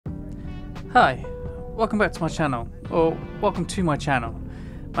Hi, welcome back to my channel, or welcome to my channel.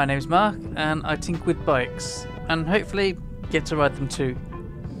 My name is Mark and I tinker with bikes, and hopefully get to ride them too.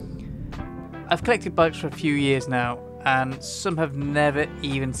 I've collected bikes for a few years now, and some have never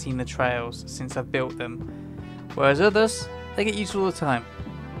even seen the trails since I've built them, whereas others, they get used all the time.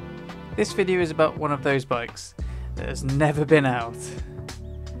 This video is about one of those bikes that has never been out.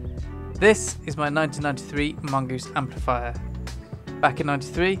 This is my 1993 Mongoose Amplifier. Back in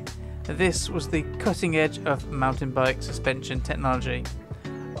 '93, this was the cutting edge of mountain bike suspension technology,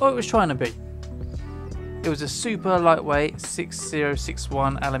 or it was trying to be. It was a super lightweight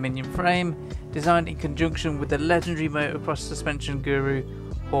 6061 aluminium frame designed in conjunction with the legendary motocross suspension guru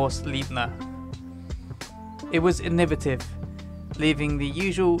Horst Liebner. It was innovative, leaving the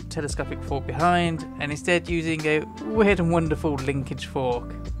usual telescopic fork behind and instead using a weird and wonderful linkage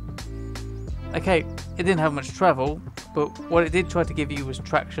fork. Okay, it didn't have much travel, but what it did try to give you was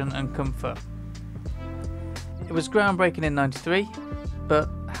traction and comfort. It was groundbreaking in '93, but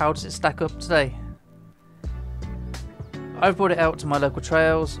how does it stack up today? I've brought it out to my local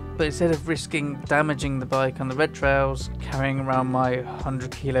trails, but instead of risking damaging the bike on the red trails, carrying around my 100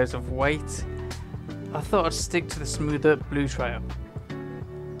 kilos of weight, I thought I'd stick to the smoother blue trail.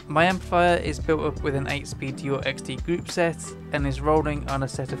 My amplifier is built up with an 8-speed Deore XT group set and is rolling on a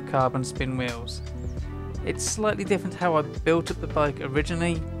set of carbon spin wheels. It's slightly different to how I built up the bike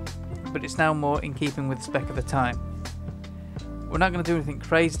originally, but it's now more in keeping with the spec of the time. We're not going to do anything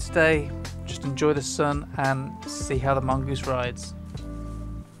crazy today, just enjoy the sun and see how the Mongoose rides.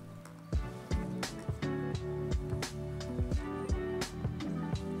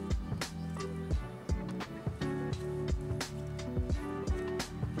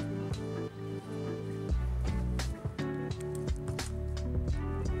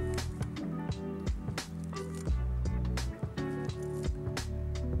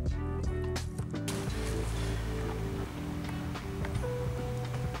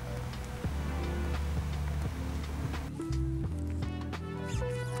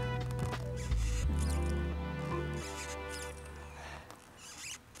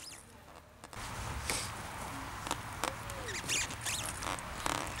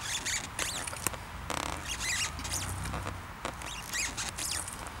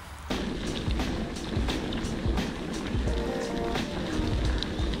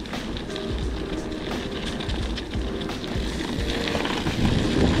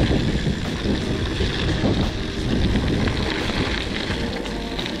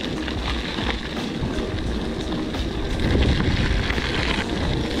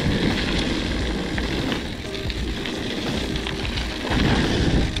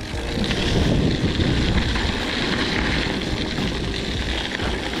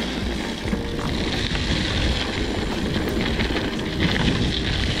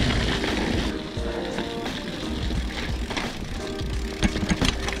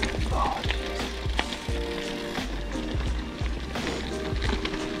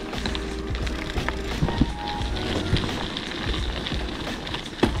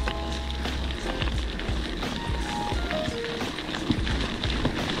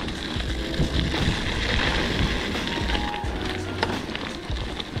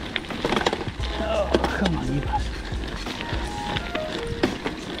 Come on, you bastard.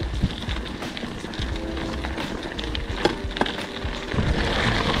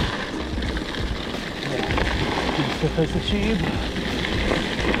 Yeah, flip out the tube.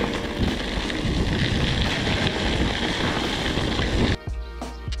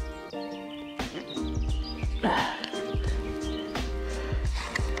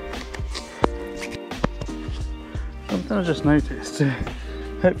 Something I just noticed,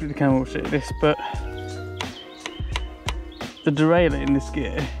 hopefully the camera will see this, but the derailleur in this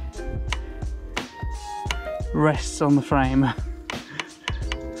gear rests on the frame.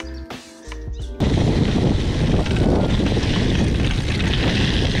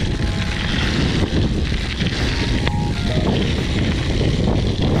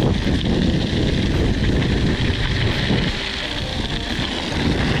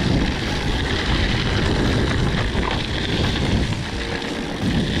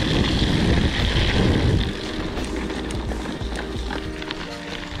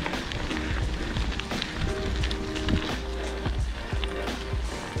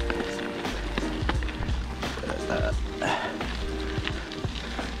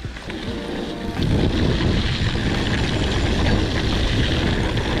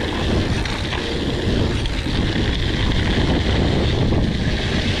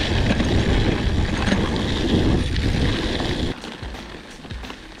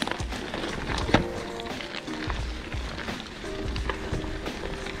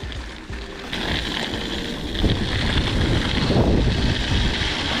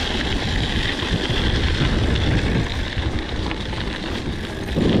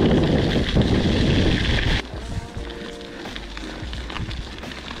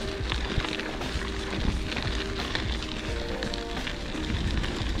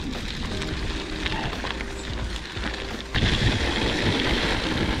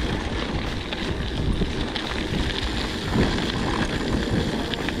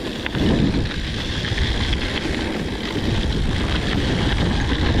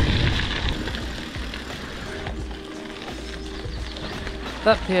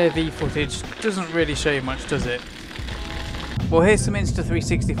 That POV footage doesn't really show you much, does it? Well, here's some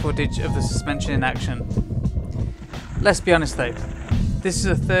Insta360 footage of the suspension in action. Let's be honest though, this is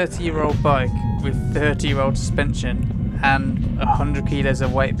a 30-year-old bike with 30-year-old suspension and 100 kilos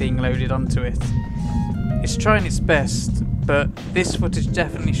of weight being loaded onto it. It's trying its best, but this footage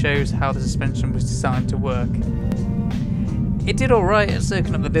definitely shows how the suspension was designed to work. It did alright at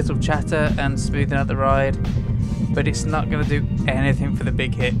soaking up the little chatter and smoothing out the ride, but it's not going to do anything for the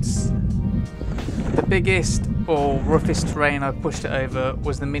big hits. The biggest or roughest terrain I pushed it over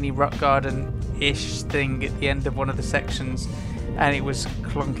was the mini rock garden-ish thing at the end of one of the sections, and it was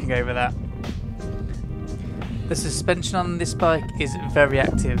clunking over that. The suspension on this bike is very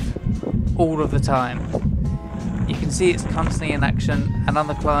active, all of the time. You can see it's constantly in action, and on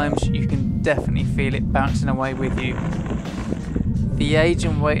the climbs you can definitely feel it bouncing away with you. The age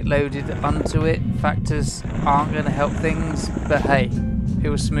and weight loaded onto it factors aren't going to help things, but hey, it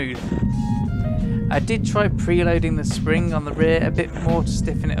was smooth. I did try preloading the spring on the rear a bit more to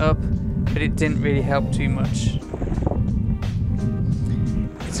stiffen it up, but it didn't really help too much.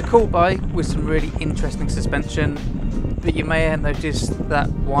 It's a cool bike with some really interesting suspension, but you may have noticed that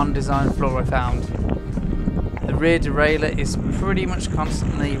one design flaw I found. The rear derailleur is pretty much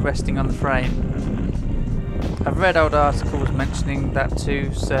constantly resting on the frame. I've read old articles mentioning that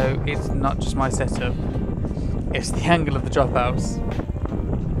too, so it's not just my setup, it's the angle of the dropouts.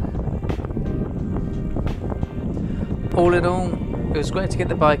 All in all, it was great to get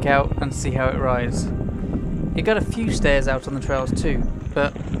the bike out and see how it rides. It got a few stairs out on the trails too,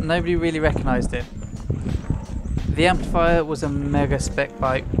 but nobody really recognised it. The Amplifier was a mega spec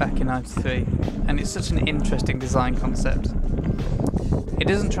bike back in '93, and it's such an interesting design concept. It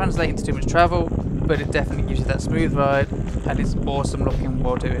doesn't translate into too much travel, but it definitely gives you that smooth ride, and it's awesome looking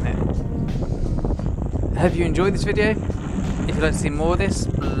while doing it. I hope you enjoyed this video. If you'd like to see more of this,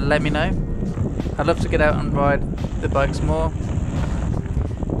 let me know. I'd love to get out and ride the bikes more.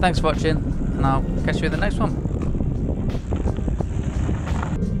 Thanks for watching, and I'll catch you in the next one.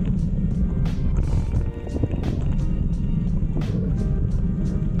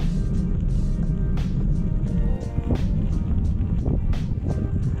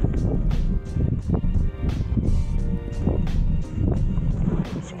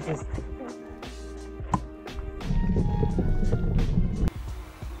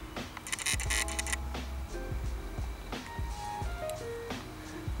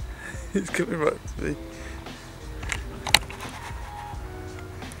 It's coming right to me.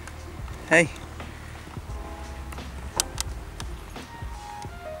 Hey.